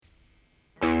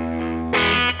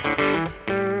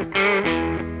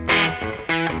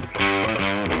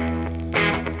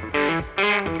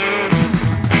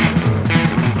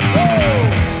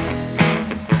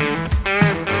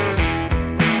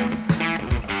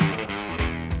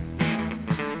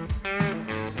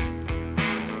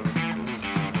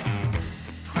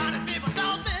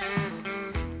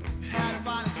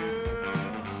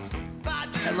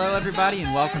Hello, everybody,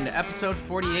 and welcome to episode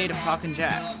 48 of Talkin'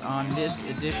 Jacks. On this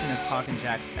edition of Talkin'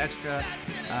 Jacks Extra,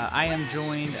 I am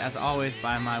joined, as always,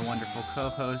 by my wonderful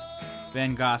co-host,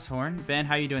 Ben Gosshorn. Ben,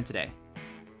 how are you doing today?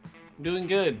 Doing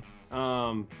good.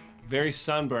 Very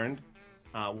sunburned.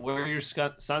 Wear your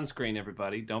sunscreen,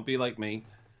 everybody. Don't be like me.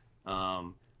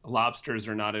 Lobsters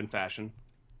are not in fashion.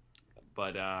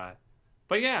 But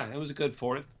yeah, it was a good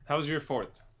fourth. How was your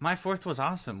fourth? My fourth was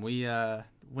awesome. We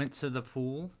went to the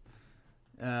pool.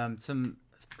 Some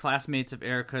classmates of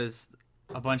Erica's,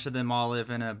 a bunch of them all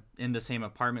live in the same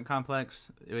apartment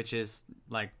complex, which is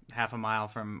like half a mile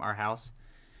from our house.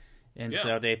 And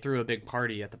so they threw a big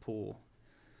party at the pool.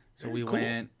 So we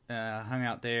went, hung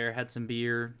out there, had some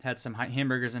beer, had some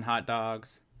hamburgers and hot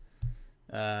dogs.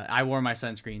 I wore my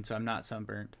sunscreen, so I'm not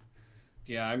sunburnt.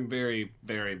 Yeah, I'm very,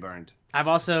 very burned. I've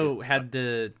also had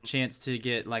the chance to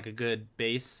get like a good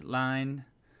baseline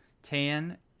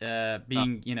tan,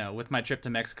 with my trip to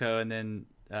Mexico and then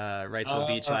Wrightsville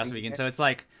Beach last weekend. So it's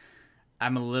like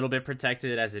I'm a little bit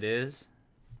protected as it is.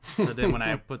 So then when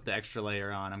I put the extra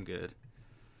layer on, I'm good.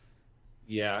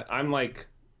 Yeah, I'm like,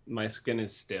 my skin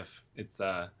is stiff. It's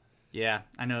yeah,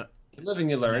 I know. You live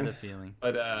and you learn. The feeling.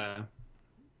 But I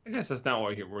guess that's not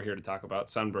what we're here to talk about,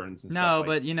 sunburns and stuff. No,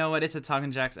 but you know what? It's a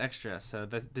Talkin' Jacks Extra, so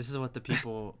this is what the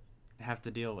people have to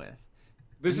deal with.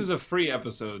 This is a free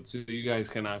episode, so you guys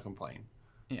cannot complain.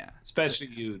 Yeah. Especially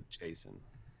you, Jason.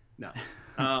 No.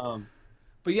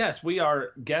 But yes, we are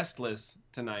guestless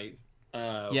tonight.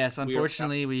 Yes,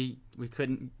 unfortunately, we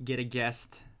couldn't get a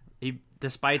guest,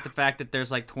 despite the fact that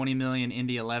there's like 20 million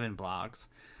Indy 11 blogs.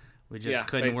 We just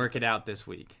couldn't work it out this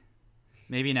week.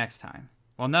 Maybe next time.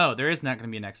 Well, no, there is not going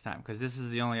to be next time because this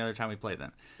is the only other time we play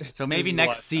them. So maybe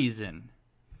next season.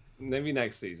 Maybe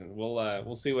next season.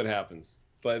 We'll see what happens.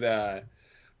 But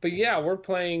yeah, we're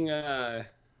playing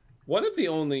one of the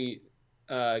only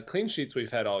clean sheets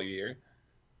we've had all year.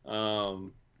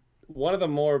 One of the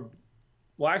more.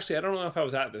 Well, actually, I don't know if I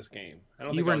was at this game.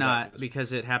 You were not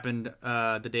because it happened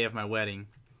the day of my wedding,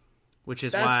 which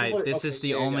is why this is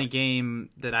the only game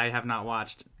that I have not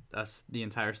watched the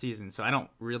entire season. So I don't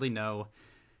really know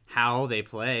how they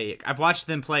play. I've watched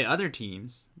them play other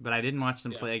teams, but I didn't watch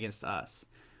them play against us.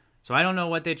 So I don't know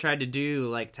what they tried to do,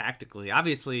 like, tactically.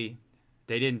 Obviously,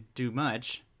 they didn't do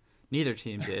much. Neither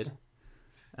team did.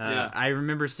 I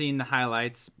remember seeing the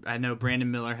highlights. I know Brandon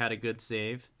Miller had a good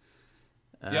save.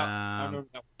 I remember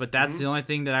that. But that's the only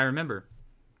thing that I remember.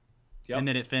 Yep. And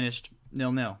then it finished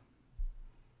 0-0.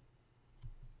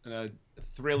 A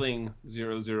thrilling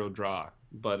 0-0 draw.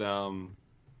 But,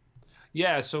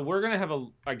 yeah, so we're going to have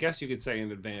I guess you could say,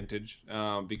 an advantage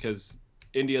because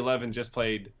Indy 11 just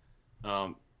played.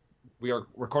 We are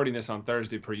recording this on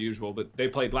Thursday per usual, but they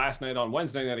played last night on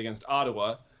Wednesday night against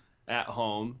Ottawa at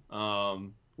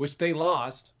home, which they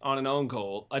lost on an own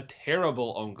goal, a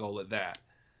terrible own goal at that.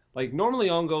 Like, normally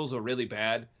own goals are really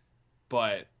bad,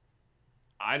 but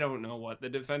I don't know what the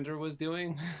defender was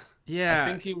doing. Yeah. I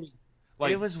think he was,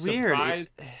 like, it was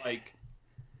surprised. Weird. Like,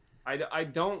 I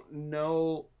don't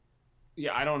know.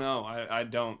 Yeah, I don't know. I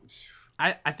don't.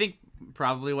 I think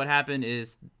probably what happened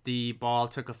is the ball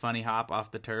took a funny hop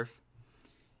off the turf.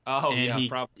 Oh, and yeah,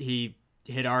 probably. He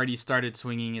had already started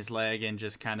swinging his leg and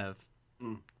just kind of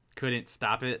couldn't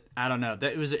stop it. I don't know.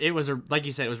 It was like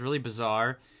you said, it was really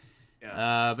bizarre.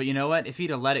 Yeah. But you know what? If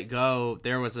he'd have let it go,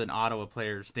 there was an Ottawa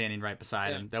player standing right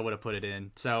beside him that would have put it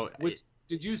in. So,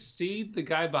 did you see the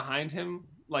guy behind him?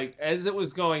 Like, as it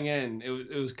was going in,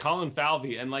 it was Colin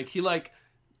Falvey, and like he like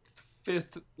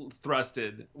fist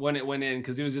thrusted when it went in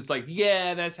because he was just like,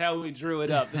 yeah, that's how we drew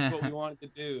it up. That's what we wanted to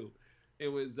do. It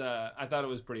was I thought it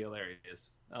was pretty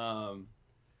hilarious.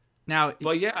 Now,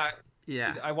 but yeah,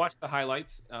 I watched the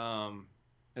highlights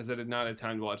as I did not have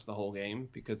time to watch the whole game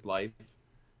because life,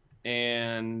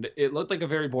 and it looked like a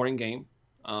very boring game.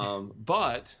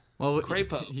 But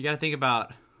Crapo, you got to think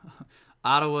about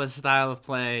Ottawa's style of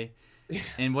play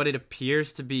and what it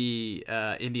appears to be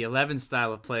Indy 11's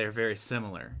style of play are very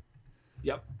similar.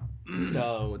 Yep.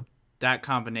 So that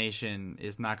combination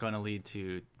is not going to lead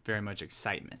to very much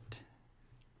excitement.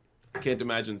 Can't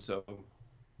imagine so.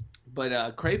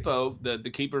 But Crapo, the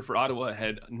keeper for Ottawa,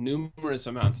 had numerous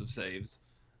amounts of saves.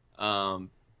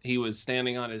 He was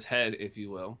standing on his head, if you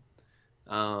will.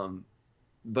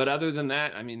 But other than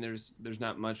that, I mean, there's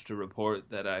not much to report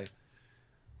that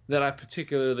I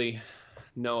particularly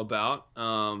know about.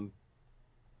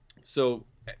 So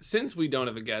since we don't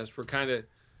have a guest, we're kind of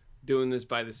doing this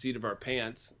by the seat of our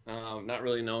pants, not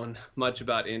really knowing much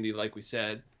about Indy, like we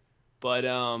said. But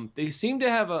they seem to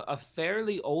have a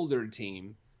fairly older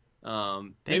team.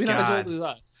 Maybe not as old as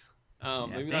us.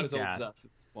 Maybe not as old as us.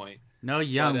 point. No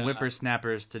young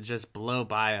whippersnappers to just blow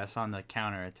by us on the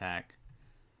counterattack.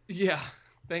 Yeah,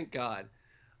 thank God.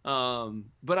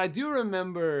 But I do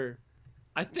remember,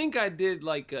 I think I did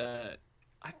a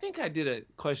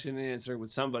question and answer with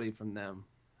somebody from them.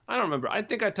 I don't remember. I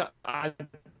think I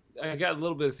got a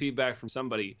little bit of feedback from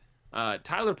somebody.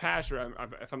 Tyler Pasher,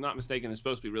 if I'm not mistaken, is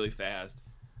supposed to be really fast.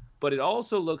 But it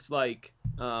also looks like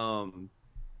Ayoze,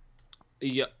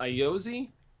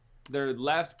 their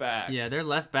left back. Yeah, their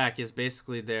left back is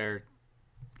basically their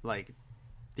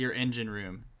engine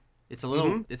room. It's a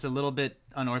little bit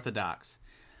unorthodox.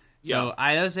 So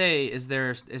Ayoze is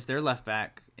their left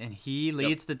back, and he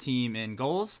leads the team in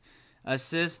goals,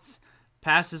 assists,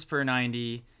 passes per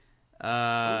 90,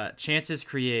 chances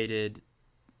created.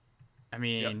 I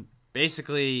mean,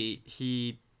 basically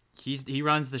he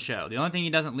runs the show. The only thing he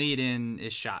doesn't lead in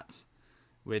is shots,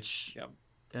 which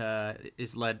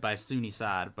is led by Sunni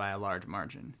Saad by a large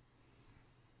margin.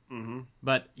 Mm-hmm.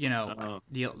 But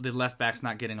the left back's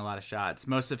not getting a lot of shots.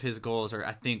 Most of his goals are,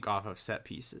 I think, off of set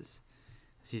pieces.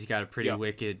 He's got a pretty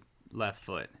wicked left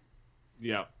foot.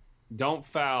 Yeah, don't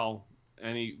foul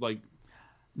anywhere.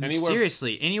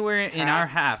 Seriously, anywhere in our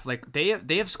half, they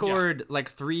have scored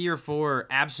 3 or 4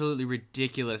 absolutely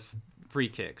ridiculous free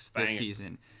kicks this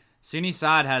season. Sunni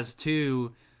Saad has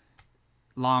 2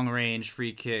 long-range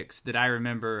free kicks that I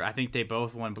remember. I think they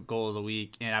both won goal of the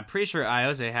week, and I'm pretty sure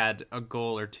Ayoze had a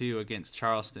goal or 2 against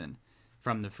Charleston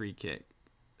from the free kick.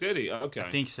 Did he? Okay, I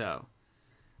think so.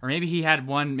 Or maybe he had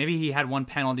one. Maybe he had 1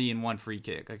 penalty and 1 free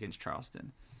kick against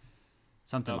Charleston,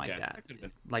 something like that.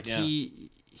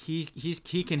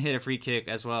 He can hit a free kick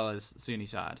as well as Sunni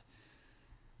Saad.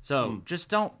 So just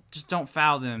don't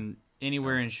foul them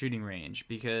anywhere in shooting range,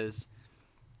 because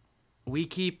we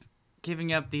keep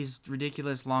giving up these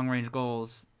ridiculous long range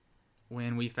goals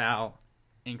when we foul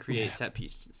and create set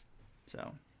pieces.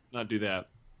 So not do that.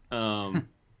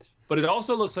 But it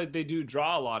also looks like they do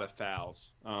draw a lot of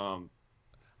fouls.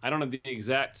 I don't have the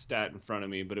exact stat in front of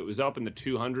me, but it was up in the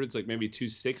 200s, like maybe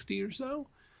 260 or so.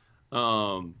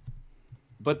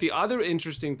 But the other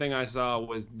interesting thing I saw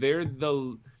was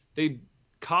they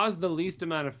caused the least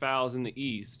amount of fouls in the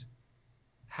East.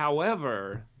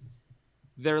 However,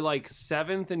 they're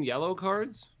 7th in yellow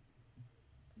cards.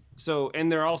 So,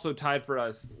 and they're also tied for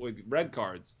us with red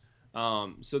cards.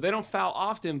 So they don't foul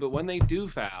often, but when they do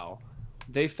foul,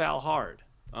 they foul hard,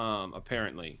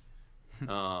 apparently.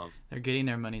 They're getting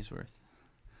their money's worth.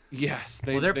 Yes.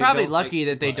 They're probably lucky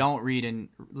that they don't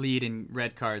lead in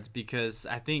red cards, because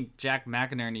I think Jack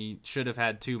McInerney should have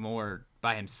had 2 more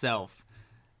by himself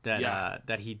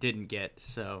that he didn't get.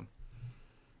 So,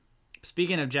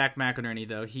 speaking of Jack McInerney,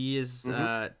 though, he is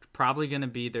probably going to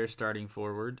be their starting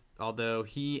forward. Although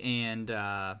he and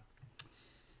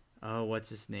what's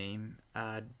his name?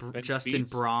 Justin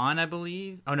Braun, I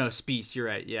believe. Oh no, Spies. You're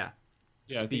right. Yeah.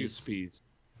 Yeah, Spies. I think it's Spies.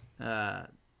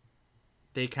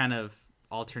 They kind of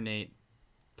alternate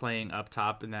playing up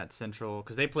top in that central,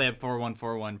 because they play a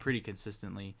 4-1-4-1 pretty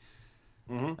consistently.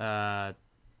 But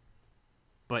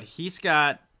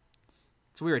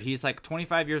it's weird. He's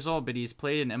 25 years old, but he's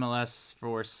played in MLS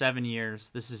for 7 years.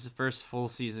 This is his first full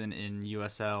season in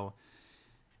USL.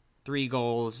 3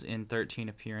 goals in 13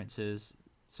 appearances.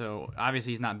 So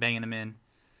obviously he's not banging them in.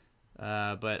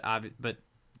 But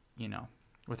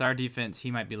with our defense,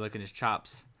 he might be licking his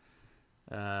chops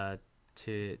to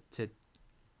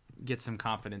get some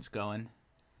confidence going.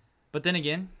 But then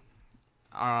again,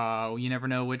 you never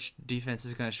know which defense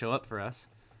is going to show up for us,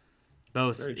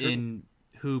 both in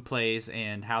who plays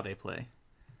and how they play.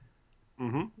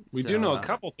 We do know a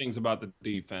couple things about the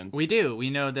defense. We do. We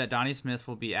know that Donnie Smith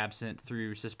will be absent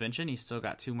through suspension. He's still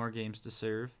got 2 more games to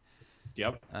serve.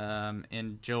 Yep.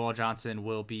 And Joel Johnson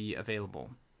will be available.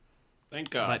 Thank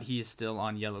God. But he's still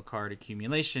on yellow card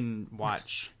accumulation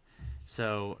watch.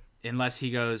 So unless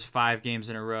he goes 5 games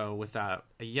in a row without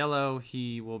a yellow,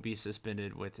 he will be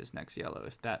suspended with his next yellow,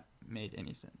 if that made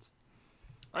any sense.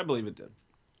 I believe it did.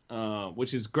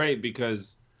 Which is great,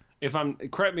 because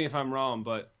correct me if I'm wrong,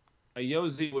 but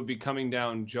Ayoze would be coming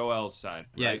down Joel's side,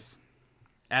 right? Yes.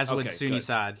 As would Sunni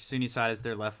Saad. Sunni Saad is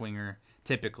their left winger,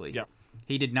 typically. Yeah.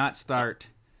 He did not start,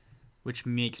 which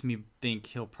makes me think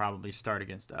he'll probably start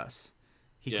against us.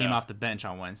 He came off the bench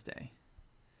on Wednesday.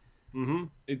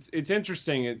 It's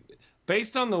interesting.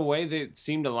 Based on the way they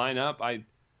seem to line up, I'm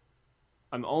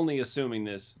only assuming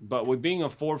this, but with being a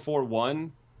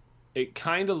 4-4-1, it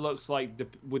kind of looks like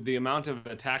with the amount of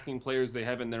attacking players they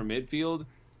have in their midfield,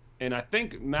 and I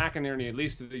think McInerney, at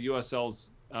least at the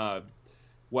USL's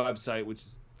website, which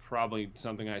is probably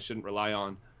something I shouldn't rely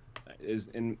on, is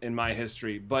in my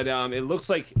history, but it looks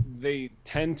like they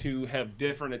tend to have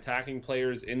different attacking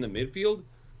players in the midfield.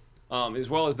 as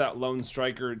well as that lone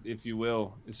striker, if you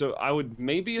will. So I would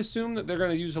maybe assume that they're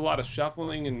going to use a lot of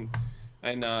shuffling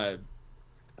and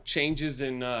changes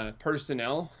in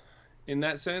personnel in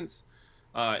that sense,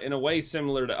 in a way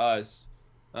similar to us,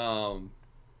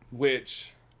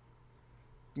 which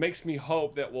makes me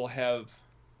hope that we'll have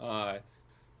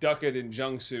Duckett and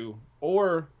Jungsu,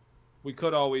 or we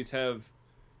could always have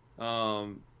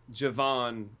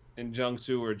Javon and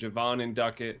Jungsu or Javon and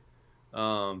Duckett.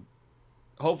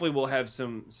 Hopefully we'll have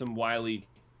some wily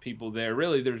people there.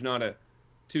 Really, there's not a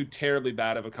too terribly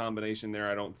bad of a combination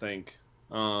there, I don't think.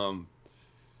 But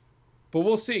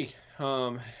we'll see.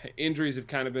 Injuries have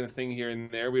kind of been a thing here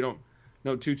and there. We don't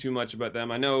know too much about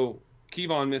them. I know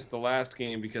Kevon missed the last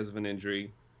game because of an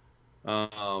injury.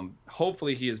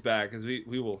 Hopefully he is back, because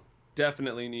we will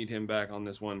definitely need him back on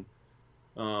this one.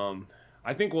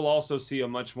 I think we'll also see a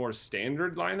much more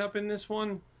standard lineup in this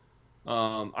one.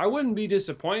 I wouldn't be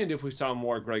disappointed if we saw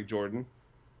more Greg Jordan.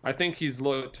 I think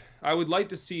I would like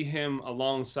to see him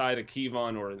alongside a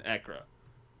Kevon or an Ekra,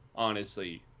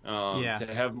 honestly, to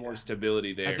have more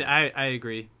stability there. I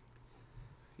agree.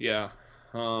 Yeah.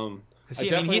 Because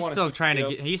he's still trying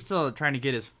to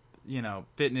get his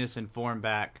fitness and form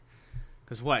back.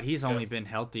 Because he's only been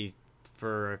healthy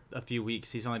for a few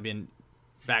weeks. He's only been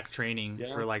back training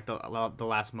for like the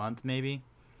last month maybe.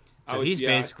 So he's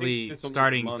basically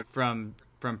starting from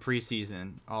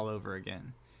preseason all over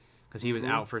again, because he was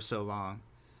out for so long.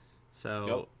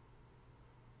 So,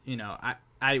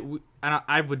 I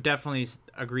would definitely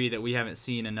agree that we haven't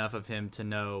seen enough of him to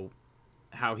know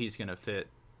how he's going to fit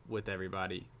with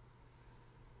everybody.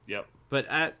 Yep. But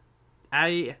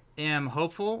I am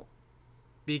hopeful,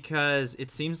 because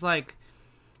it seems like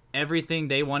everything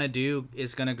they want to do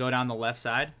is going to go down the left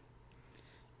side,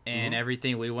 and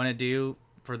everything we want to do,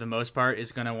 for the most part,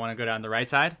 is going to want to go down the right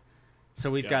side. So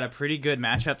we've got a pretty good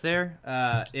matchup there.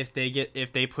 If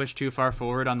they push too far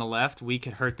forward on the left, we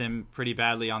could hurt them pretty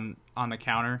badly on the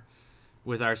counter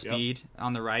with our speed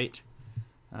on the right.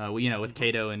 With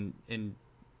Cato and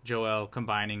Joel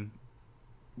combining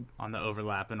on the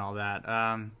overlap and all that.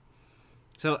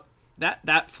 So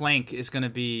that flank is going to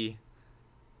be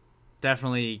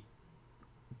definitely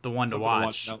the one to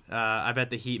watch. I bet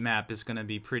the heat map is going to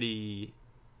be pretty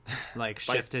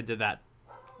shifted to that,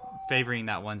 favoring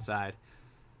that one side.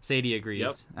 Sadie agrees.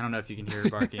 Yep. I don't know if you can hear her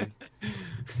barking.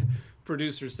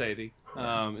 Producer Sadie.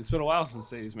 It's been a while since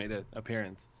Sadie's made an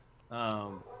appearance.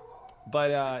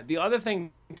 But the other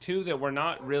thing too that we're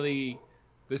not really,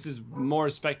 this is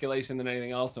more speculation than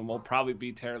anything else, and we'll probably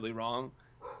be terribly wrong.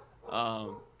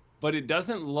 But it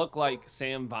doesn't look like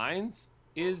Sam Vines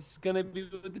is going to be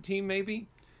with the team, maybe.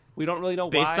 We don't really know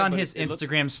why. Based on his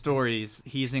Instagram stories,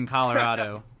 he's in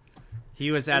Colorado.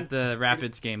 He was at the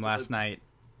Rapids game last night.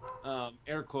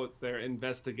 Air quotes there,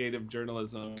 investigative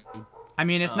journalism. I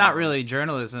mean, it's not really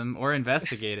journalism or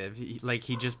investigative.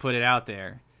 He just put it out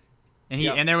there.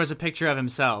 And there was a picture of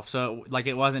himself, so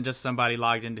it wasn't just somebody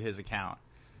logged into his account.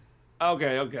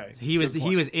 Okay. He was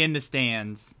in the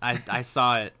stands. I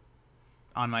saw it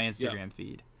on my Instagram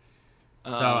feed.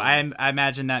 So I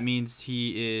imagine that means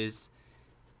he is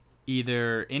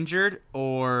either injured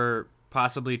or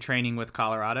possibly training with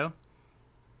Colorado.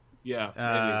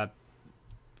 Yeah.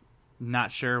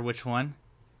 Not sure which one,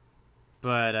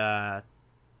 but I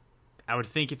would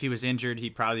think if he was injured, he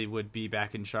probably would be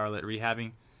back in Charlotte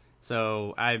rehabbing.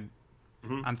 So I'm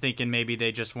thinking maybe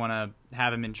they just want to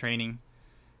have him in training,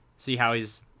 see how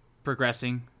he's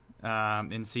progressing,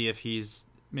 and see if he's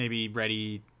maybe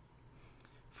ready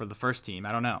for the first team.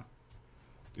 I don't know.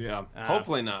 Yeah,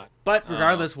 hopefully not. But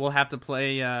regardless, we'll have to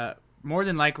play. More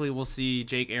than likely, we'll see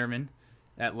Jake Ehrman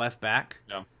at left back.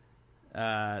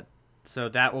 Yeah. So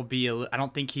that will be. I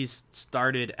don't think he's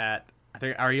started at.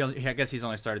 I guess he's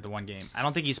only started the one game. I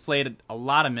don't think he's played a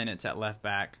lot of minutes at left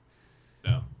back.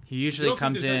 No. He usually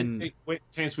comes in.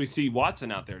 Chance we see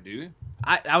Watson out there, do you?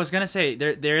 I was gonna say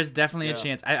there is definitely a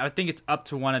chance. I think it's up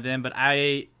to one of them, but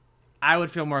I would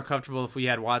feel more comfortable if we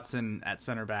had Watson at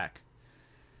center back.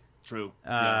 True.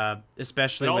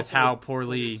 Especially with how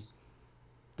poorly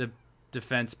the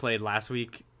defense played last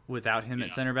week without him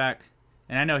at center back.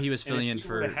 And I know he was filling in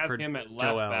for him at left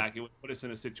Joel. back. It would put us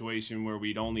in a situation where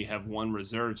we'd only have one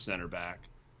reserve center back,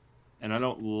 and I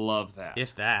don't love that.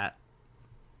 If that.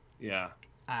 Yeah.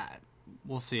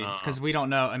 We'll see, because we don't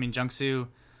know. I mean, Jungsu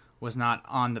was not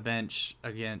on the bench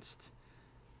against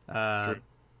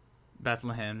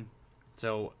Bethlehem,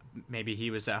 so maybe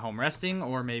he was at home resting,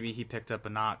 or maybe he picked up a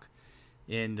knock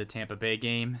in the Tampa Bay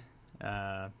game.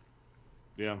 Don't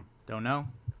know.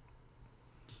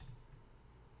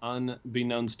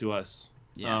 Unbeknownst to us.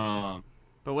 Yeah.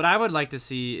 But what I would like to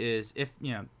see is if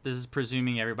this is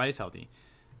presuming everybody's healthy.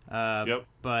 Yep.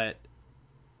 But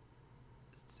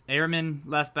Airman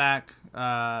left back,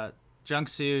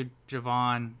 Jungsu,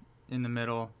 Javon in the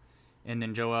middle, and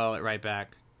then Joel at right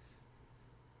back.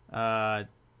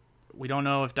 We don't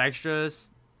know if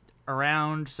Dijkstra's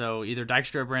around, so either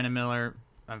Dijkstra or Brandon Miller.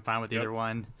 I'm fine with either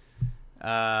one.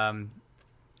 I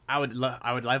would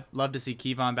love to see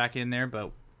Kevon back in there,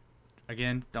 but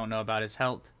again, don't know about his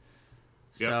health.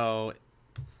 Yep. So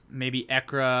maybe an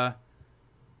Ekra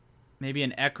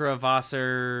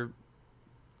Vasser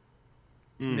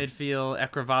midfield,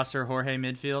 Ekra Vasser Jorge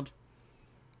midfield,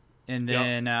 and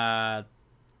then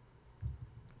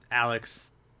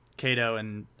Alex, Cato,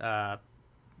 and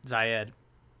Zayed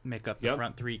make up the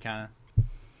front three kind of.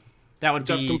 That would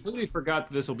be. I completely forgot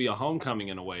that this will be a homecoming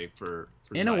in a way for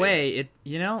in Zayed. A way,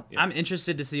 I'm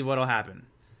interested to see what'll happen.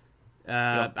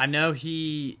 I know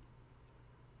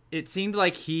it seemed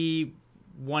like he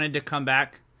wanted to come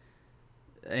back,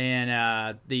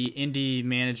 and the Indy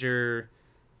manager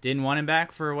didn't want him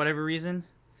back for whatever reason.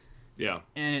 Yeah.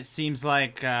 And it seems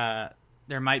like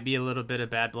there might be a little bit of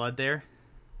bad blood there.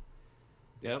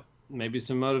 Yep. Maybe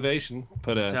some motivation.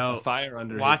 Put a fire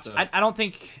under his... I don't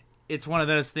think it's one of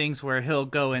those things where he'll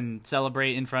go and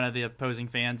celebrate in front of the opposing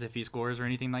fans if he scores or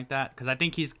anything like that. Because I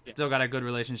think he's still got a good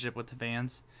relationship with the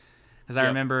fans. Because I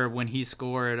remember when he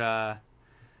scored that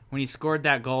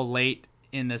goal late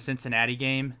in the Cincinnati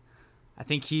game, I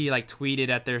think he tweeted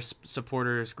at their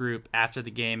supporters group after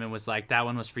the game and was like, "That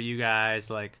one was for you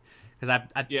guys." Because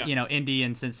Indy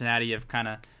and Cincinnati have kind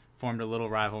of formed a little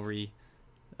rivalry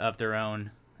of their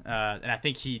own, and I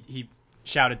think he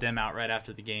shouted them out right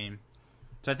after the game.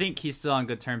 So I think he's still on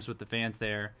good terms with the fans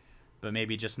there, but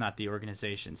maybe just not the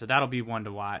organization. So that'll be one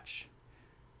to watch.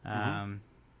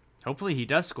 Hopefully he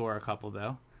does score a couple,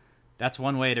 though. That's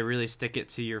one way to really stick it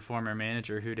to your former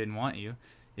manager who didn't want you,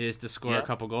 is to score a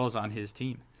couple goals on his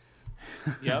team.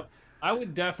 Yep.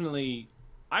 I'd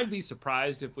be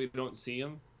surprised if we don't see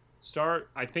him start.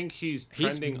 I think he's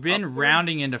trending He's been upward.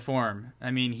 rounding into form. I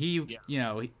mean,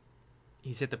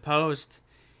 he's hit the post.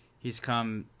 He's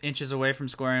come inches away from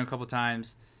scoring a couple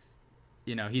times.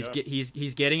 He's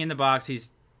getting in the box.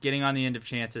 He's getting on the end of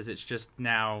chances. It's just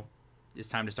now it's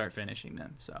time to start finishing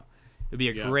them. So it would be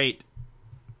a great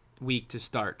week to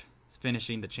start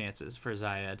finishing the chances for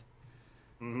Zayed.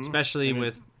 Especially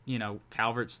with,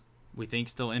 Calvert's, we think,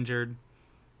 still injured.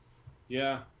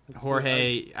 Yeah.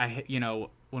 Jorge,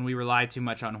 when we rely too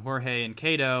much on Jorge and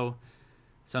Cato,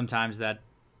 sometimes that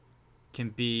can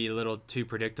be a little too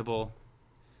predictable.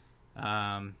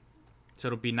 So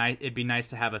it'd be nice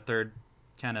to have a third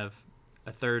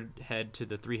head to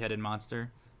the three-headed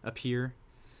monster appear.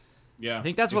 Yeah. I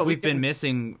think that's what we've been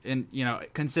missing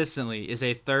consistently is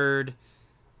a third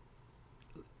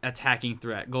attacking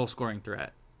threat, goal-scoring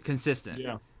threat. Consistent.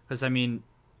 Yeah. Because,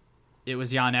 it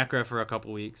was Jan Ekra for a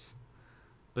couple weeks,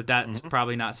 but that's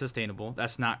probably not sustainable.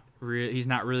 That's not he's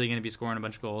not really going to be scoring a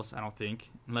bunch of goals, I don't think,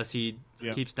 unless he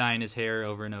keeps dyeing his hair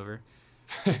over and over.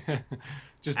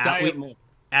 Just dye it more.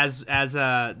 As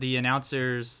the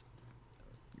announcers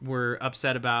were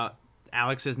upset about,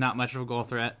 Alex is not much of a goal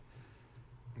threat.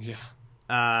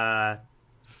 Yeah.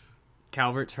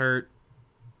 Calvert's hurt.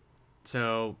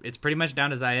 So it's pretty much down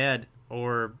to Zayed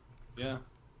or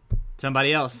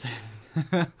somebody else.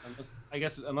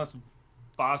 unless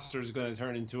Foster's going to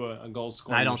turn into a goal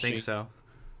scoring I don't machine, think so.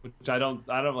 Which I don't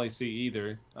really see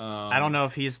either. I don't know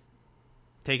if he's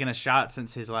taken a shot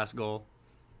since his last goal.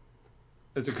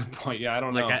 That's a good point. Yeah, I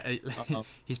don't know.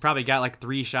 He's probably got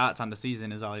 3 shots on the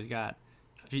season is all he's got.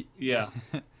 Yeah.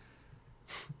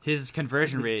 His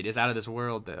conversion rate is out of this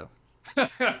world, though.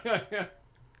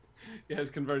 Yeah, his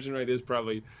conversion rate is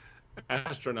probably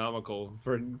astronomical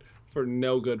for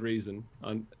no good reason,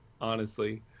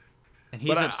 honestly. And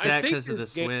he's upset because of the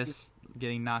Swiss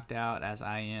getting knocked out, as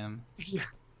I am. Yeah,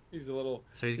 he's a little...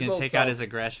 So he's going to take out his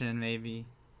aggression, maybe?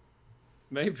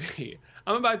 Maybe.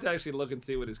 I'm about to actually look and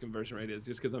see what his conversion rate is,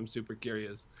 just because I'm super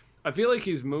curious. I feel like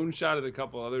he's moonshotted a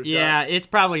couple other shots. Yeah, it's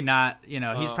probably not,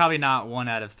 he's probably not 1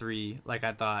 out of 3 like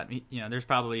I thought. There's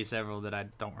probably several that I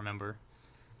don't remember.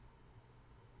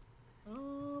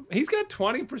 He's got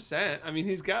 20%.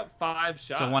 He's got 5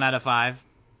 shots. So 1 out of 5?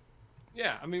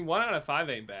 Yeah, 1 out of 5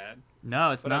 ain't bad.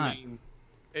 No, it's not.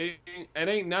 It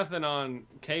ain't nothing on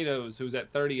Cato's, who's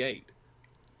at 38.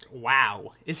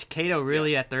 Wow. Is Cato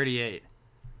really at 38?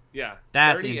 Yeah.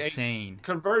 That's insane.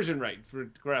 Conversion rate, for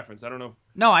reference. I don't know.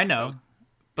 No, I know.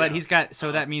 But he's got,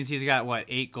 so that means he's got,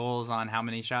 8 goals on how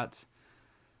many shots?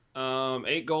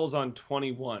 8 goals on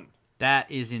 21.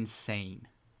 That is insane.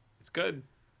 It's good.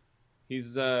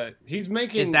 He's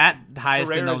making... Is that the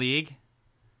highest in the league?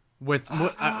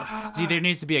 See, there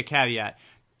needs to be a caveat.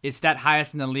 Is that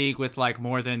highest in the league with like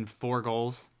more than 4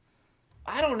 goals?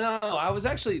 I don't know.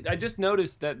 I just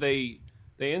noticed that they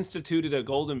instituted a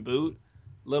Golden Boot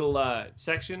little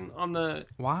section on the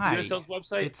USL's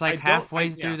website. It's like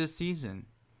halfway through the season.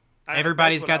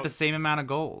 Everybody's got the same amount of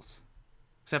goals,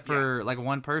 except for like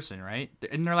one person, right?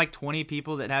 Isn't there like 20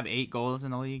 people that have 8 goals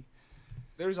in the league?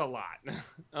 There's a lot.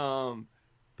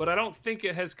 But I don't think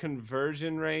it has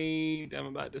conversion rate. I'm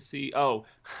about to see. Oh,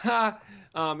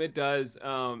 it does.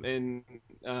 In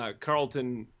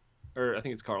Carlton, or I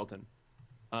think it's Carlton.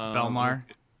 Belmar.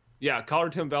 Yeah,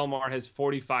 Carlton Belmar has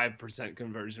 45%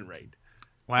 conversion rate.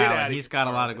 Wow, he's got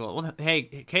a lot of goals. Well, hey,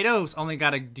 Cato's only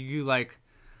got to do like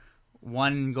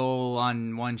 1 goal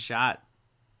on 1 shot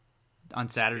on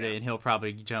Saturday, and he'll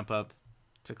probably jump up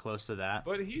to close to that.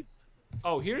 But here's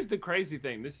the crazy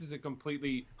thing. This is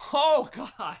oh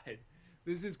God,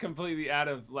 this is completely out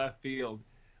of left field.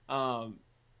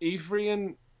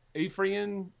 Efrain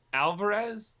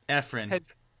Alvarez. Efrain?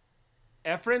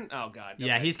 Oh God.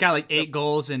 Yeah, he's got like 8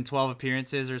 goals in 12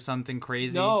 appearances or something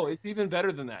crazy. No, it's even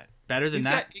better than that. Better than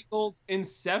that? He's got 8 goals in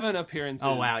 7 appearances.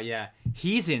 Oh wow, yeah.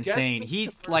 He's insane.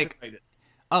 He's like,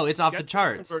 oh, it's off the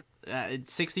charts.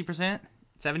 60%?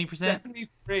 70%?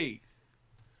 73.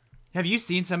 Have you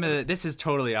seen some of this is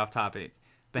totally off topic,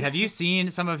 but have you seen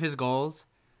some of his goals?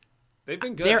 They've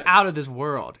been good. They're out of this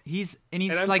world. He's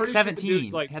like 17.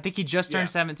 Sure I think he just turned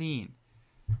 17.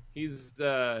 He's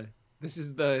this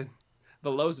is the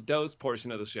Los Dos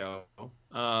portion of the show.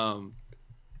 I'm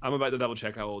about to double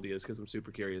check how old he is because I'm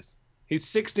super curious. He's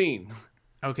 16.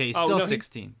 Okay, he's still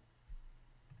 16.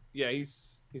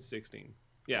 He's 16.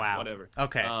 Yeah, wow. Whatever.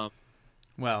 Okay.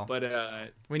 Well, but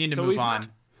we need to move on.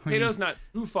 Cato's not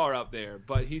too far up there,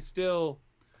 but it's still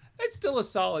a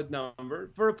solid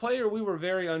number for a player we were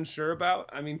very unsure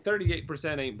about. I mean,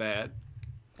 38% ain't bad.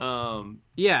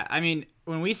 Yeah, I mean,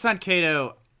 when we signed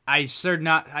Cato, I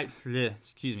certainly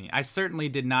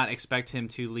did not expect him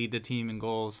to lead the team in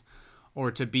goals or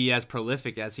to be as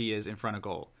prolific as he is in front of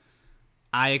goal.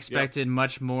 I expected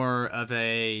much more of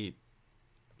a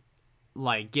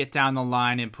like get down the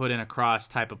line and put in a cross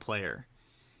type of player.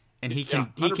 And he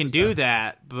can do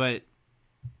that, but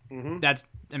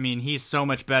he's so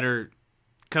much better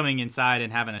coming inside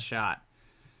and having a shot.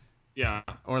 Yeah.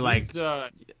 Or he's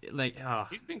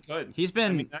been good. He's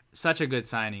been such a good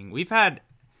signing. We've had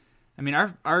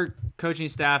our coaching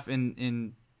staff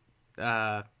in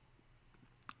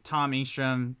Tom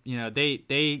Engstrom,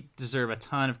 they deserve a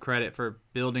ton of credit for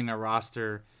building a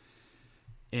roster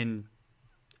in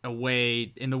the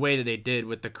way that they did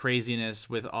with the craziness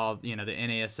with all the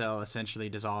NASL essentially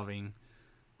dissolving.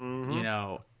 They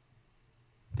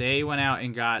went out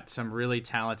and got some really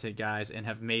talented guys and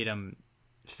have made them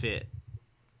fit,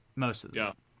 most of them.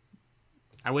 Yeah.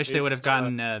 I wish they would have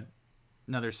gotten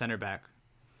another center back,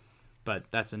 but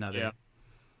that's another. Yeah.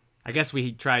 I guess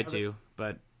we tried to,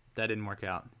 but that didn't work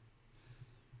out.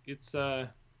 I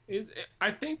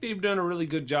think they've done a really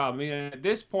good job. I mean, at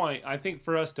this point, I think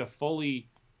for us to fully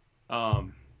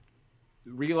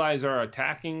realize our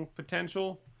attacking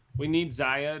potential, we need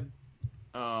Zayed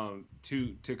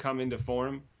to come into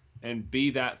form and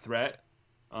be that threat.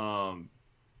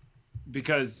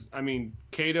 Because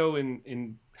Cato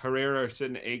and Herrera are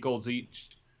sitting at 8 goals each.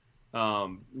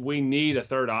 We need a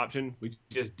third option. We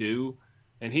just do.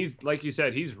 And he's, like you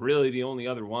said, he's really the only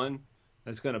other one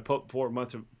that's going to put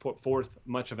forth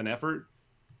much of an effort,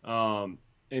 and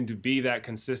to be that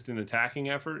consistent attacking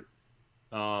effort.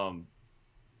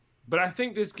 But I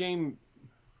think this game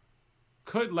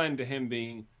could lend to him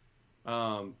being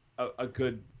a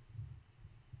good.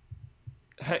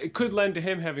 It could lend to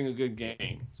him having a good game.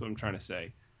 That's what I'm trying to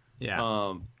say.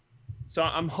 Yeah. So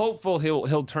I'm hopeful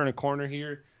he'll turn a corner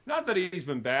here. Not that he's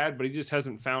been bad, but he just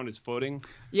hasn't found his footing.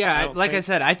 Yeah, I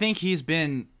said, I think he's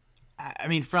been.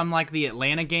 From like the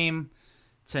Atlanta game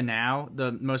to now,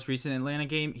 the most recent Atlanta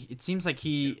game, it seems like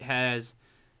he has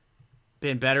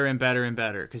been better and better and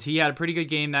better, because he had a pretty good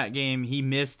game that game. He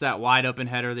missed that wide open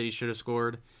header that he should have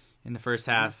scored in the first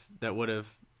half that would have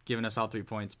given us all 3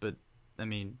 points, but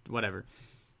whatever.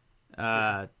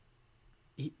 But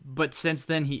since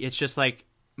then, it's just like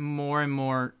more and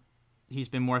more he's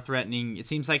been more threatening. It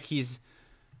seems like he's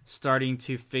starting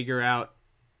to figure out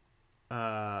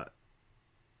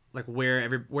like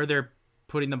where they're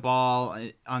putting the ball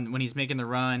on when he's making the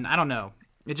run. I don't know.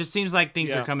 It just seems like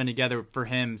things are coming together for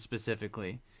him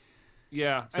specifically.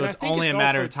 Yeah. So it's only a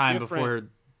matter of time before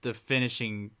the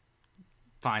finishing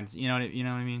finds. You know what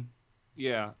I mean?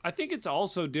 Yeah. I think it's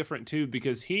also different too,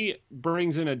 because he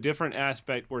brings in a different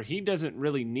aspect where he doesn't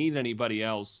really need anybody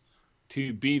else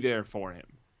to be there for him.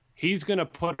 he's going to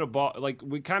put a ball, like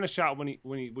we kind of shot when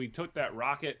we took that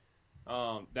rocket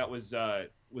that was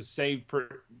saved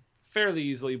fairly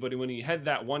easily, but when he had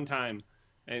that one time,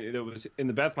 and it was in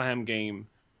the Bethlehem game,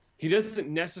 he doesn't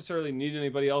necessarily need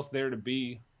anybody else there to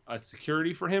be a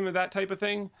security for him or that type of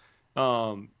thing.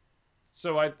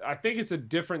 So I think it's a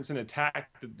difference in attack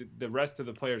that the rest of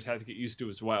the players have to get used to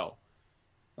as well.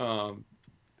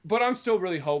 But I'm still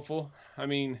really hopeful. I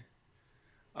mean,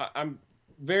 I'm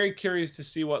very curious to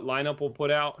see what lineup we'll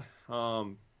put out.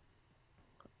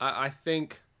 I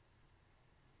think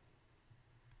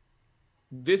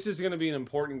this is going to be an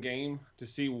important game to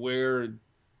see where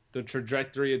the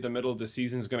trajectory at the middle of the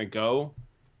season is going to go.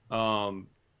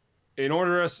 In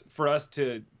order for us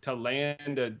to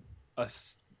land a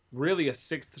really a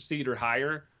 6th seed or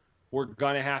higher, we're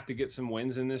going to have to get some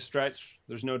wins in this stretch.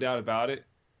 There's no doubt about it.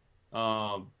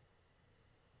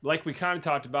 Like we kind of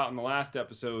talked about in the last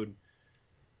episode,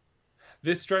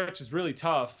 this stretch is really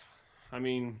tough. I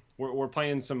mean, we're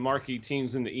playing some marquee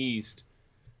teams in the East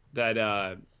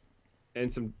that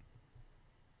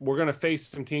we're going to face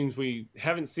some teams we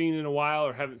haven't seen in a while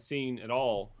or haven't seen at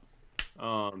all,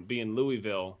 being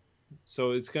Louisville.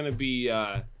 So it's going to be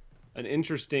an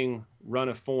interesting run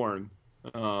of form.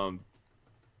 So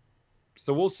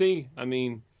we'll see. I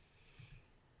mean,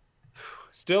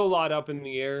 still a lot up in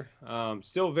the air.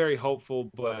 Still very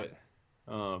hopeful, but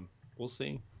we'll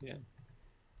see.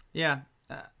 Yeah.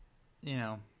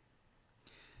 Yeah.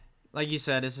 Like you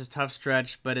said, it's a tough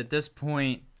stretch, but at this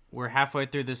point, we're halfway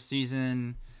through the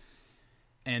season,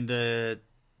 and the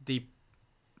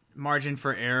margin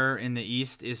for error in the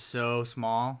East is so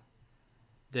small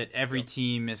that every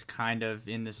team is kind of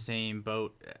in the same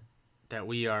boat that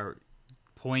we are.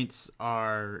 Points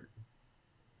are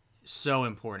so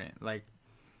important. Like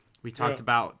we talked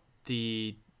about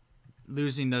the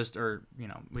losing those, or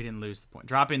we didn't lose the point.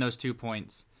 Dropping those 2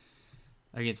 points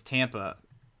against Tampa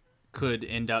could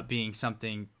end up being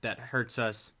something that hurts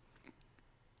us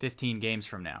 15 games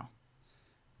from now.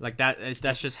 Like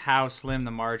that's just how slim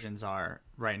the margins are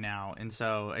right now. And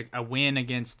so a win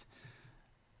against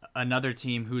another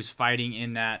team who's fighting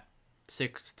in that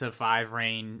 6-5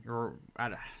 range, or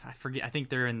I forget, I think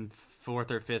they're in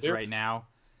 4th or 5th right now.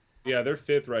 Yeah, they're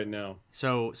 5th right now.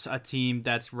 So a team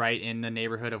that's right in the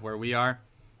neighborhood of where we are,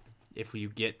 if we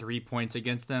get 3 points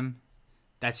against them,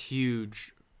 that's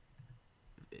huge.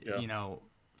 Yeah.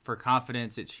 For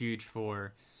confidence, it's huge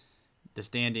for the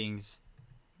standings.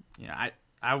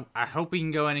 I hope we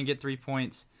can go in and get 3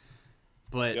 points,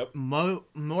 but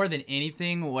more than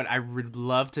anything, what I would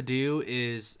love to do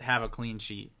is have a clean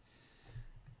sheet.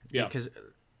 Yeah, because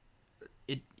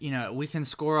we can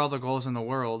score all the goals in the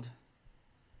world,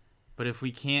 but if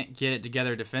we can't get it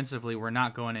together defensively, we're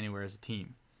not going anywhere as a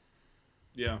team.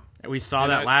 Yeah, we saw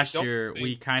that last year.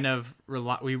 We kind of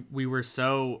we were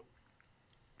so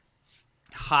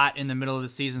hot in the middle of the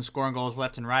season, scoring goals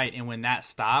left and right, and when that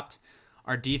stopped,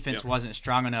 our defense wasn't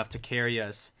strong enough to carry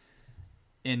us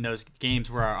in those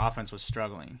games where our offense was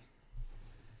struggling.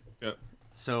 Yep.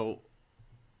 So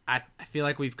I feel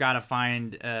like we've got to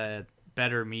find a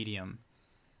better medium.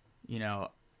 You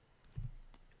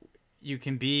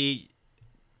can be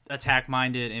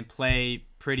attack-minded and play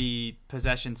pretty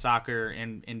possession soccer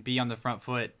and be on the front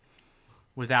foot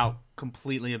without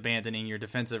completely abandoning your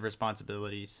defensive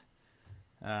responsibilities.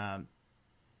 And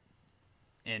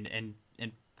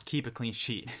keep a clean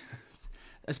sheet,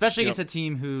 especially against a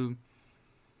team who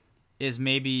is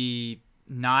maybe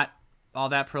not all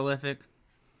that prolific.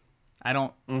 I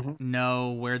don't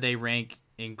know where they rank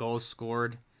in goals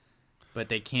scored, but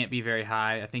they can't be very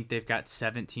high. I think they've got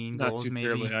 17 not goals, too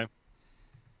maybe. High.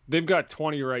 They've got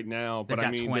 20 right now, but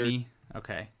got 20.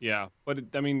 Okay. Yeah,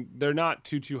 but they're not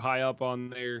too high up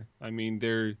on there.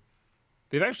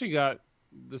 They've actually got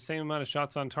the same amount of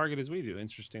shots on target as we do.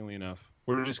 Interestingly enough,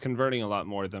 we're just converting a lot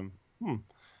more of them.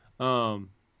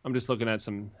 I'm just looking at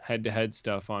some head-to-head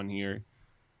stuff on here.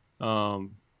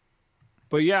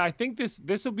 But yeah, I think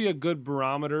this will be a good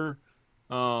barometer.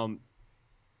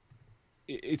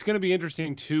 It's going to be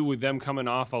interesting too with them coming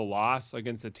off a loss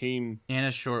against a team and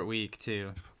a short week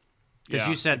too, because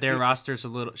you said their roster's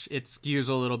it skews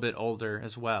a little bit older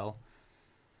as well.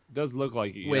 It does look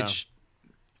like it, which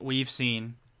we've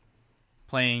seen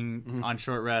playing on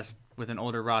short rest with an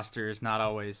older roster is not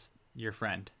always your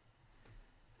friend.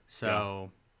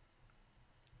 So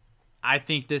I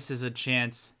think this is a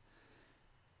chance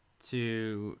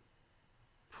to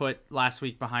put last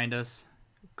week behind us,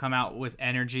 come out with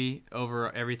energy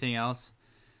over everything else,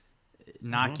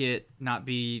 not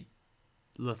be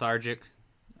lethargic,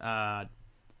 try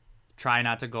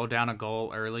not to go down a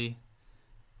goal early.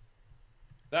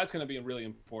 That's going to be really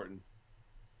important.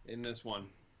 in this one.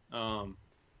 I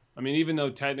mean, even though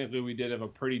technically we did have a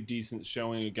pretty decent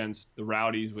showing against the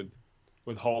Rowdies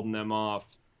with holding them off,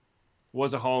 it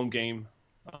was a home game.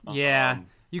 Yeah,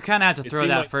 you kind of have to throw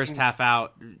that first half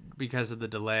out because of the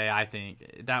delay, I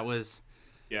think. That was...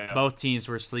 Yeah. Both teams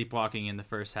were sleepwalking in the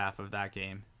first half of that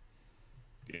game.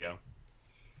 Yeah.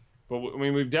 But, I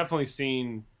mean, we've definitely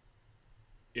seen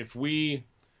if we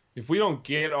don't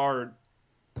get our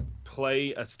play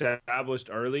established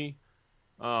early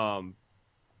and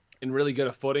really get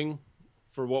a footing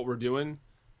for what we're doing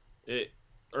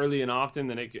early and often,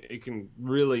 then it can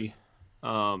really,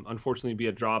 unfortunately, be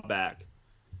a drawback.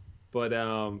 But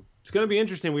it's going to be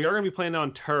interesting. We are going to be playing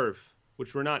on turf,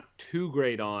 which we're not too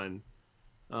great on.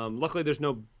 Luckily, there's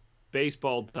no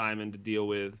baseball diamond to deal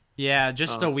with. Yeah,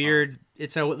 just a weird...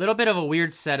 It's a little bit of a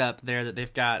weird setup there that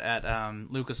they've got at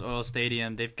Lucas Oil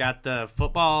Stadium. They've got the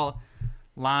football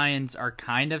lines are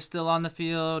kind of still on the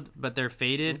field, but they're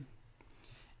faded.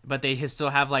 But they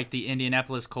still have, like, the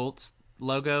Indianapolis Colts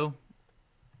logo.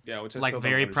 Yeah, which I like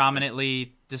very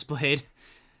prominently displayed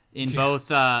in both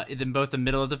the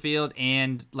middle of the field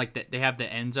and like they have the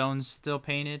end zones still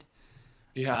painted.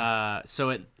 Yeah.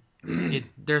 So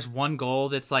there's one goal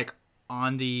that's like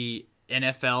on the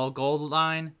NFL goal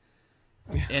line,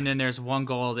 and then there's one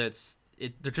goal that's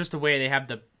they're just the way they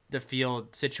have the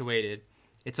field situated.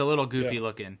 It's a little goofy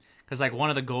looking because like one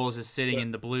of the goals is sitting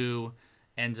in the blue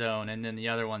end zone, and then the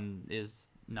other one is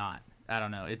not. I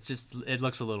don't know. It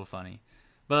looks a little funny,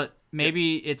 but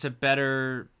maybe it's a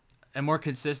more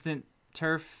consistent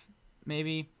turf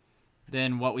maybe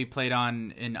than what we played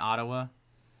on in Ottawa.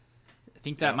 I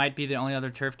think that might be the only other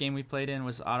turf game we played in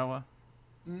was Ottawa.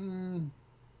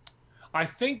 I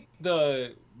think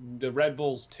the Red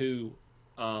Bulls too,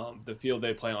 the field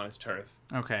they play on is turf.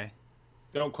 Okay.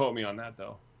 Don't quote me on that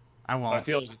though. I won't. I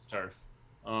feel like it's turf.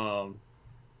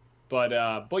 But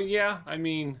yeah, I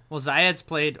mean. Well, Zayed's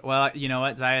played. Well, you know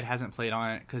what? Zayed hasn't played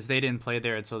on it because they didn't play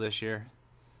there until this year.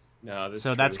 No,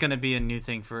 that's going to be a new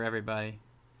thing for everybody.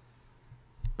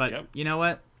 But you know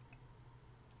what?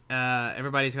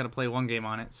 Everybody's going to play one game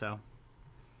on it, so.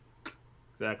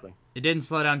 Exactly. It didn't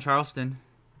slow down Charleston.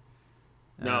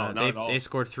 No, not at all. They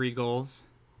scored 3 goals.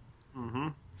 Mm-hmm.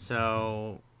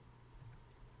 So,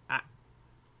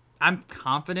 I'm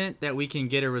confident that we can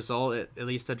get a result, at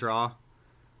least a draw.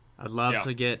 I'd love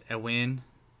to get a win,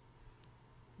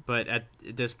 but at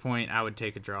this point, I would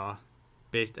take a draw.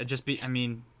 We've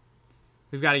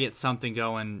got to get something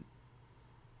going.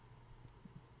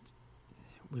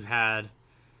 When's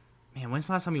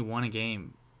the last time we won a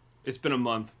game? It's been a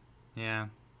month. Yeah.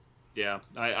 Yeah,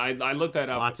 I looked that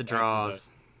up. Lots of draws.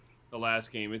 The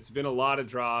last game. It's been a lot of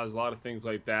draws, a lot of things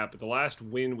like that. But the last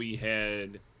win we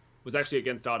had was actually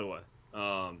against Ottawa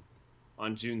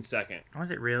on June 2nd.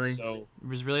 Was it really? So it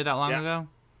was really that long ago?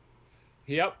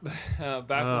 Yep.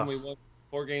 Back when we won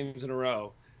 4 games in a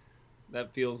row.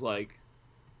 That feels like,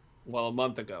 a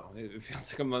month ago. It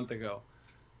feels like a month ago.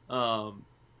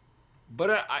 But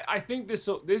I think this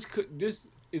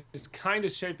is kind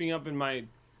of shaping up in my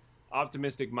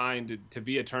optimistic mind to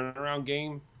be a turnaround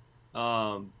game.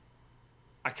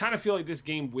 I kind of feel like this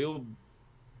game will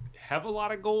have a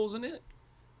lot of goals in it.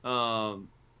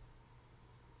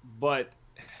 But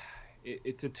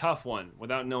it's a tough one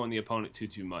without knowing the opponent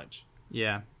too much.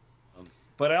 Yeah.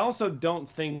 But I also don't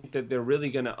think that they're really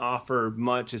going to offer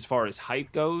much as far as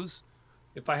height goes.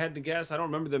 If I had to guess, I don't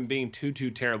remember them being too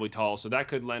terribly tall, so that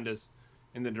could lend us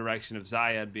in the direction of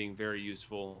Zayed being very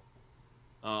useful.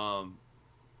 I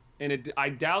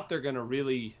doubt they're going to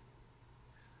really.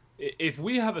 If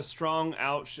we have a strong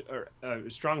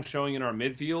strong showing in our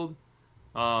midfield,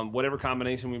 whatever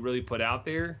combination we really put out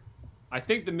there, I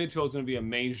think the midfield is going to be a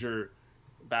major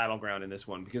battleground in this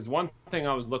one. Because one thing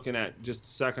I was looking at just a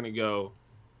second ago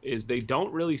is they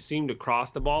don't really seem to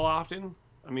cross the ball often.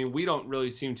 I mean, we don't really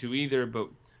seem to either, but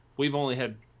we've only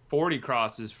had 40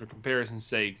 crosses for comparison's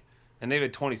sake, and they've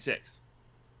had 26.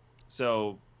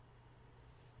 So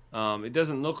it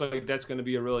doesn't look like that's going to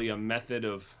be a method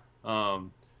of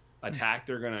attack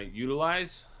they're going to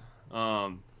utilize.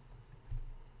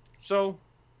 So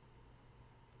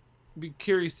be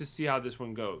curious to see how this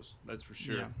one goes. That's for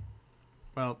sure. Yeah.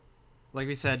 Well, like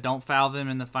we said, don't foul them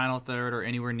in the final third or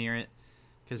anywhere near it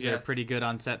because they're pretty good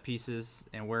on set pieces,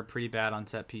 and we're pretty bad on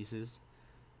set pieces.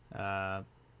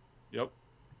 Yep.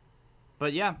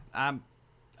 But yeah,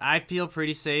 I feel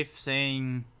pretty safe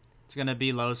saying it's going to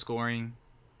be low scoring.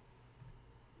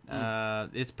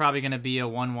 It's probably going to be a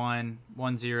 1-1,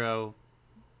 1-0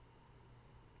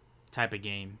 type of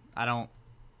game.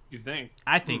 You think?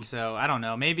 I think so. I don't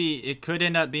know. Maybe it could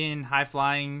end up being high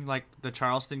flying like the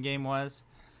Charleston game was.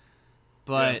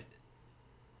 But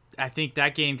I think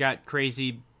that game got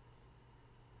crazy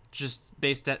just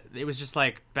it was just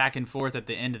like back and forth at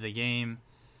the end of the game.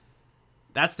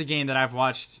 That's the game that I've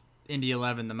watched Indy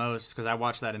 11 the most because I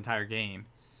watched that entire game.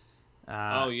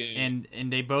 And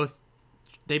they both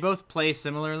play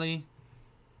similarly.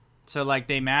 So like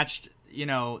they matched,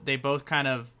 they both kind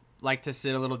of like to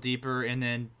sit a little deeper and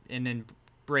then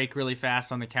break really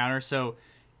fast on the counter. So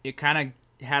it kind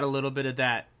of had a little bit of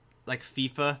that like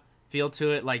FIFA feel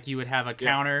to it. Like you would have a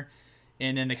counter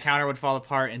and then the counter would fall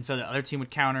apart. And so the other team would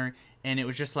counter and it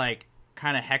was just like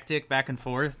kind of hectic back and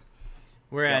forth.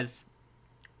 Whereas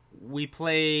we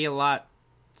play a lot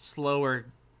slower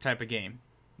type of game.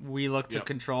 We look to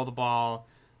control the ball,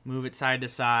 move it side to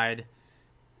side,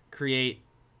 create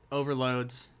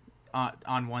overloads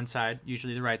on one side,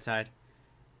 usually the right side,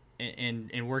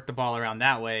 and work the ball around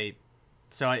that way.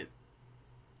 So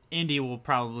Indy will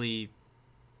probably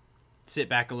sit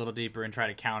back a little deeper and try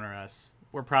to counter us.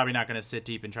 We're probably not going to sit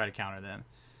deep and try to counter them.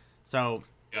 So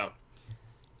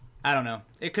I don't know.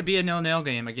 It could be a 0-0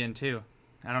 game again too.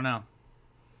 I don't know.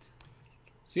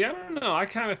 See, I don't know. I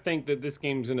kind of think that this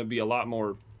game's going to be a lot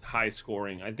more high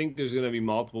scoring. I think there's going to be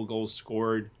multiple goals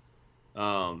scored.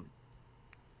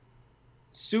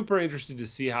 Super interested to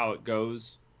see how it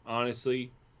goes,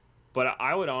 honestly. But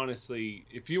I would honestly,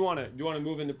 if you want to, do you want to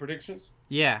move into predictions?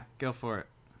 Yeah, go for it.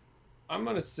 I'm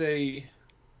going to say,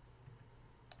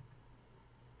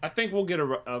 I think we'll get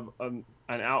an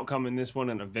outcome in this one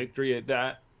and a victory at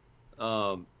that.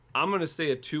 I'm going to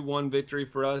say a 2-1 victory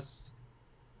for us.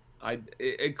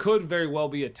 It could very well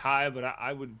be a tie, but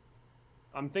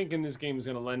I'm thinking this game is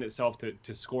going to lend itself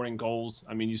to scoring goals.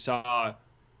 I mean, you saw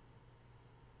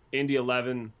Indy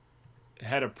 11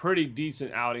 had a pretty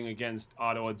decent outing against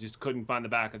Ottawa, just couldn't find the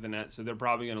back of the net, so they're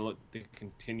probably going to look to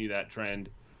continue that trend.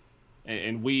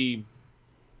 And we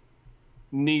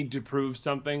need to prove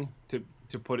something,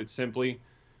 to put it simply,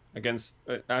 against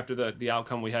after the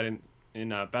outcome we had in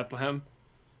Bethlehem.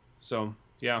 So,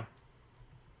 yeah.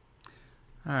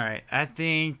 All right, I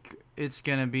think it's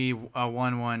going to be a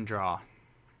 1-1 draw.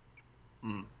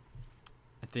 I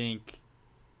think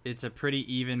it's a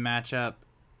pretty even matchup.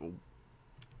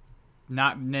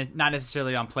 Not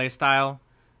necessarily on play style,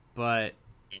 but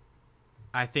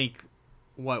I think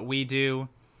what we do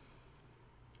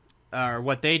or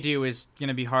what they do is going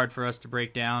to be hard for us to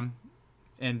break down,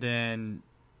 and then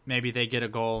maybe they get a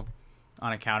goal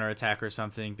on a counterattack or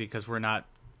something because we're not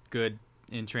good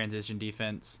in transition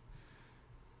defense.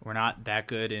 We're not that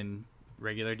good in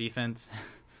regular defense.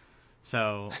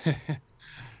 So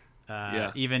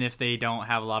even if they don't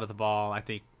have a lot of the ball, I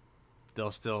think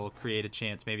they'll still create a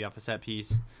chance, maybe off a set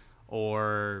piece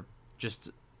or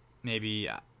just maybe,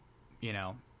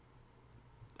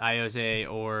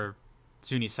 Ayoze or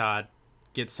Sunisad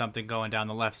get something going down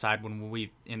the left side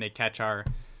and they catch our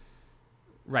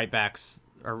right backs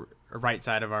or right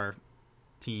side of our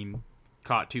team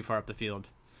caught too far up the field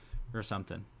or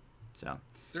something. So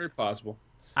very possible.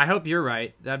 I hope you're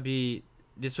right.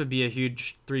 This would be a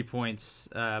huge 3 points,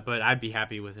 but I'd be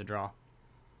happy with a draw.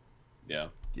 Yeah.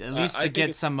 At least to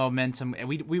get some momentum.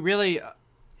 We really,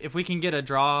 if we can get a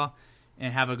draw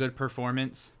and have a good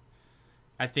performance,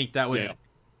 I think that would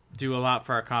do a lot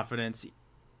for our confidence.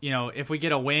 If we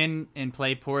get a win and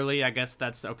play poorly, I guess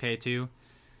that's okay too.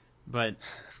 But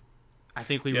I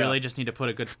think we really just need to put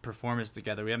a good performance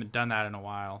together. We haven't done that in a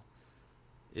while.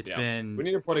 We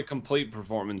need to put a complete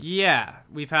performance. Yeah,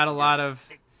 we've had a lot of.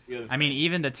 I mean,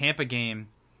 even the Tampa game,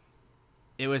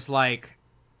 it was like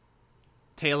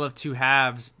tale of two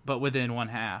halves, but within one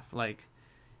half. Like,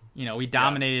 we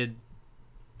dominated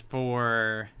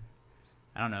for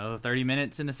 30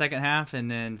 minutes in the second half, and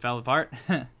then fell apart.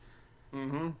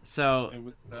 So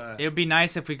it would be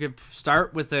nice if we could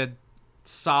start with a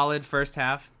solid first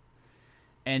half,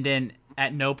 and then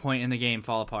at no point in the game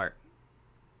fall apart.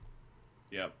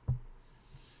 Yep.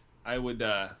 I would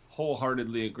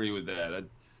wholeheartedly agree with that.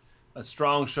 A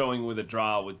strong showing with a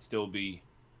draw would still be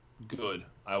good,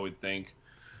 I would think.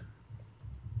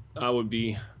 I would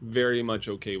be very much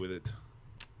okay with it.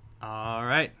 All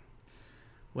right.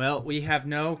 Well, we have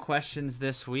no questions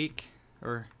this week,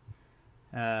 or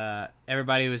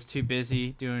everybody was too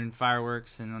busy doing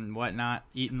fireworks and whatnot,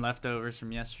 eating leftovers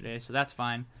from yesterday, so that's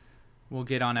fine. We'll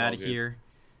get on out of here,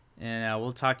 and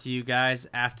we'll talk to you guys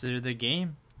after the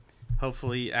game,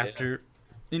 hopefully after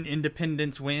an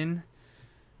Independence win,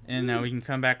 and we can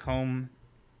come back home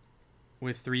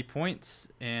with 3 points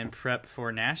and prep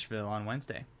for Nashville on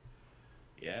Wednesday.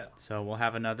 Yeah. So we'll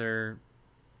have another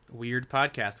weird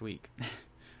podcast week.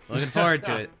 Looking forward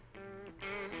to it.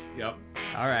 Yep.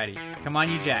 Alrighty. Come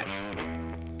on, you Jacks.